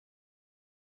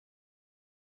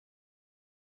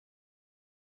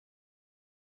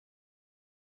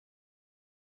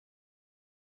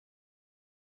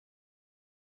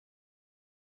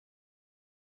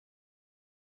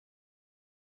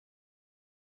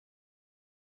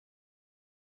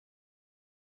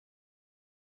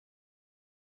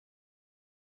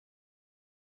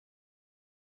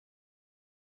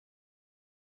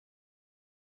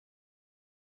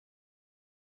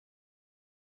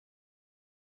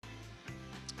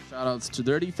Shout outs to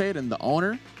Dirty Fate and the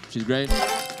owner. She's great.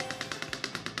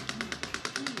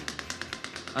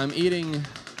 I'm eating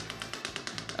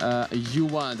you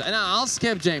want. And I'll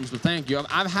skip James, but thank you.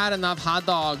 I've had enough hot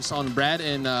dogs on bread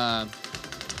in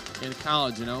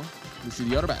college, you know. Wish you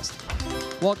the other best.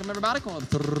 Welcome everybody, call it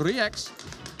 3X.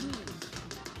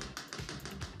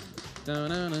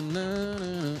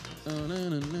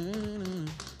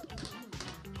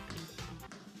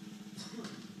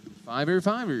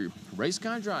 Fiver, race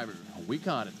car driver. We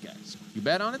caught it, guys. You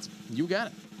bet on it, you got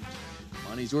it.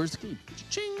 Money's yours to keep.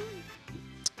 Ching.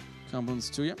 Compliments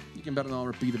to you. You can bet on all,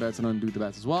 repeat the bets, and undo the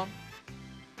bets as well.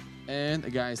 And the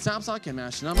guys, Topsock can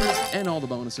match the numbers and all the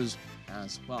bonuses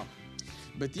as well.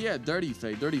 But yeah, Dirty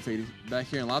Fate back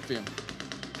here in Latvia.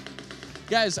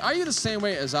 Guys, are you the same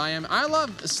way as I am? I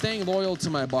love staying loyal to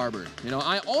my barber. You know,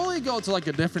 I only go to like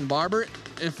a different barber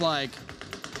if I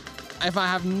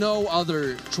have no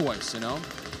other choice, you know?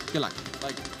 Good luck.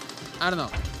 Like, I don't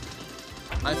know.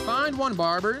 I find one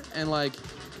barber and like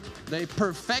they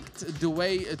perfect the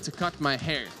way to cut my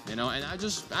hair, you know, and I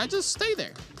just stay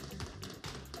there.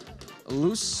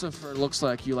 Lucifer looks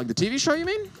like you like the TV show, you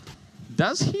mean?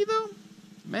 Does he though?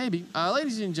 Maybe.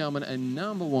 Ladies and gentlemen, and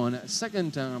number one,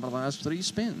 second time of the last 3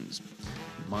 spins.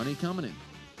 Money coming in.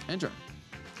 Enjoy.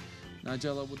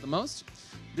 Nigella with the most.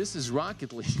 This is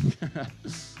Rocket League.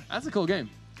 That's a cool game.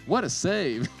 What a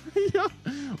save.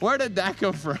 Where did that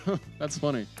come from? That's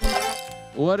funny.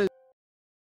 What is...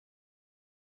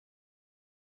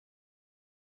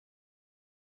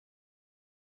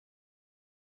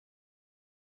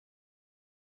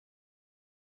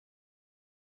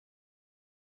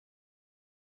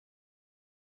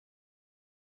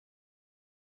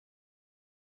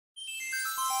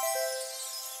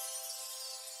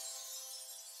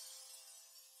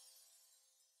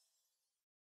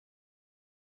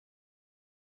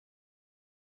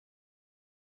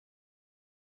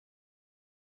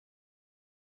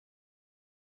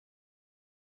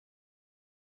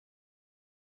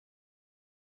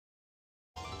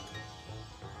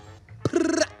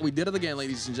 We did it again,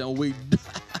 ladies and gentlemen.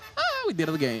 We did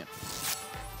it again.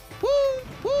 Woo,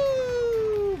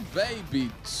 woo,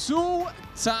 baby. 2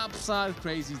 topside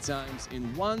crazy times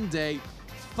in one day.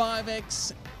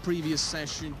 5x previous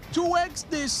session, 2x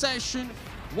this session.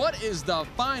 What is the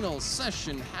final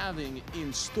session having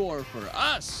in store for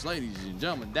us, ladies and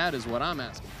gentlemen? That is what I'm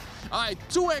asking. All right,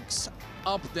 2x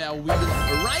up there wheel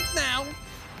right now.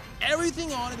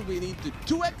 Everything on it, we need to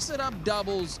 2x it up.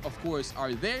 Doubles, of course,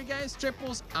 are there, guys.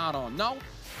 Triples, I don't know.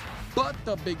 But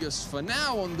the biggest for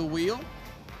now on the wheel,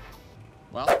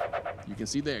 well, you can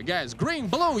see there. Guys, green,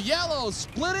 blue, yellow,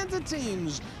 split into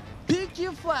teams. Pick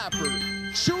your flapper,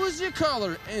 choose your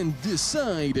color, and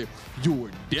decide your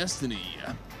destiny.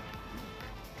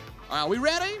 Are we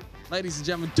ready? Ladies and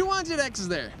gentlemen, 200x is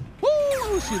there.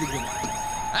 Woo! Shoot again.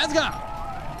 Let's go.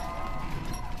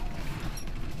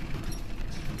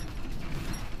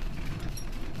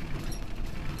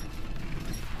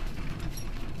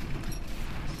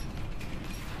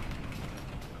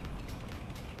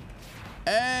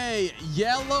 Hey,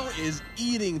 yellow is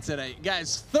eating today.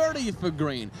 Guys, 30 for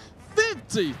green,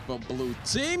 50 for blue.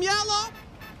 Team yellow,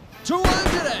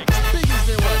 200x. Biggest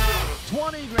there was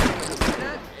 20 grand.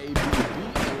 That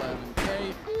ABB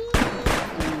 11K.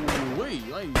 Ooh, wait,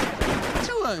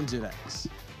 200x.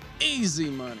 Easy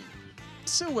money.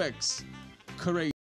 2x. Crazy.